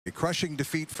A crushing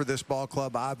defeat for this ball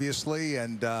club, obviously,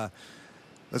 and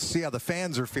let's see how the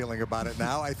fans are feeling about it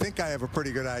now. I think I have a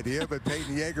pretty good idea, but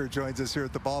Peyton Yager joins us here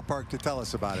at the ballpark to tell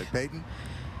us about it. Peyton?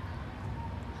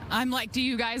 I'm like, do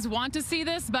you guys want to see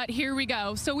this? But here we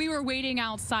go. So we were waiting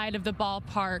outside of the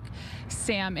ballpark,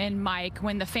 Sam and Mike,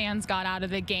 when the fans got out of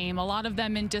the game. A lot of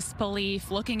them in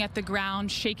disbelief, looking at the ground,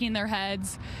 shaking their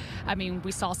heads. I mean,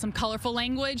 we saw some colorful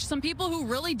language, some people who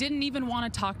really didn't even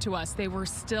want to talk to us. They were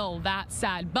still that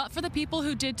sad. But for the people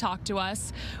who did talk to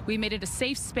us, we made it a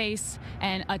safe space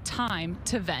and a time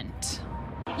to vent.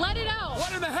 Let it out.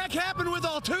 What in the heck happened with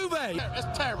Altuve?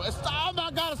 It's terrible. Oh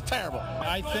my God, it's terrible.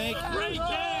 I think. Great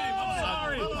game. I'm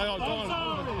sorry.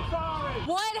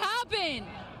 What happened?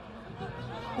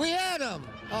 We had him.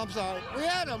 Oh, I'm sorry. We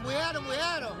had him.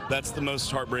 That's the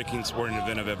most heartbreaking sporting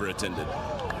event I've ever attended.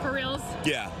 For reals?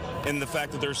 Yeah, and the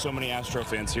fact that there's so many Astro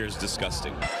fans here is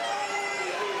disgusting.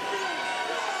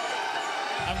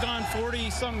 I've gone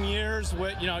 40-something years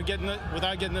with,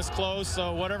 without getting this close,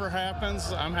 so whatever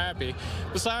happens, I'm happy.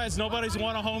 Besides, nobody's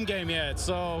won a home game yet,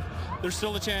 so there's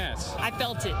still a chance. I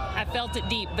felt it. I felt it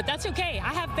deep, but that's okay.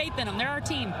 I have faith in them. They're our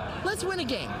team. Let's win a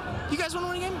game. You guys want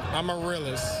to win a game? I'm a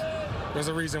realist. There's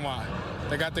a reason why.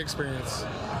 They got the experience.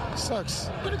 Sucks.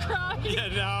 Gonna cry? Yeah,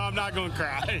 no, I'm not going to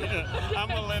cry. I'm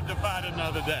going to live to fight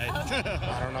another day.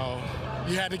 I don't know.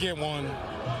 You had to get one.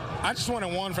 I just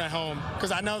wanted one for home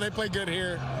because I know they play good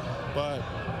here, but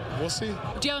we'll see.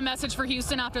 Do you have a message for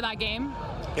Houston after that game?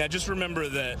 Yeah, just remember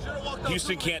that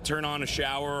Houston can't turn on a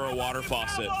shower or a water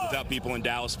faucet without people in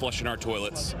Dallas flushing our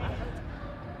toilets.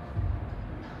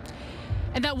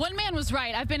 And that one man was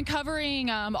right. I've been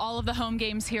covering all of the home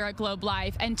games here at Globe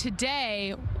Life, and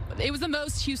today it was the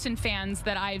most Houston fans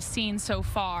that I've seen so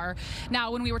far.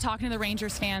 Now, when we were talking to the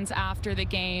Rangers fans after the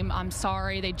game, I'm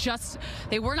sorry,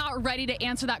 they were not ready to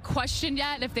answer that question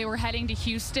yet. If they were heading to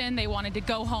Houston, they wanted to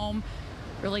go home,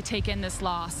 really take in this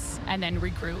loss, and then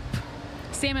regroup.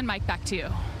 Sam and Mike, back to you.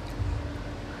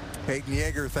 Peyton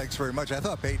Yager, thanks very much. I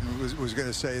thought Peyton was going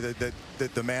to say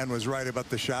that the man was right about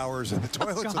the showers and the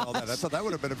toilets and all that. I thought that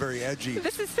would have been a very edgy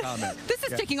comment. This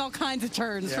is taking all kinds of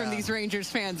turns from these Rangers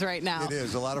fans right now. It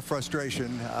is. A lot of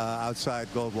frustration outside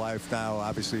Globe Life now,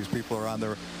 obviously, as people are on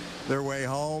their way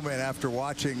home and after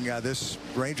watching this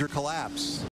Ranger collapse.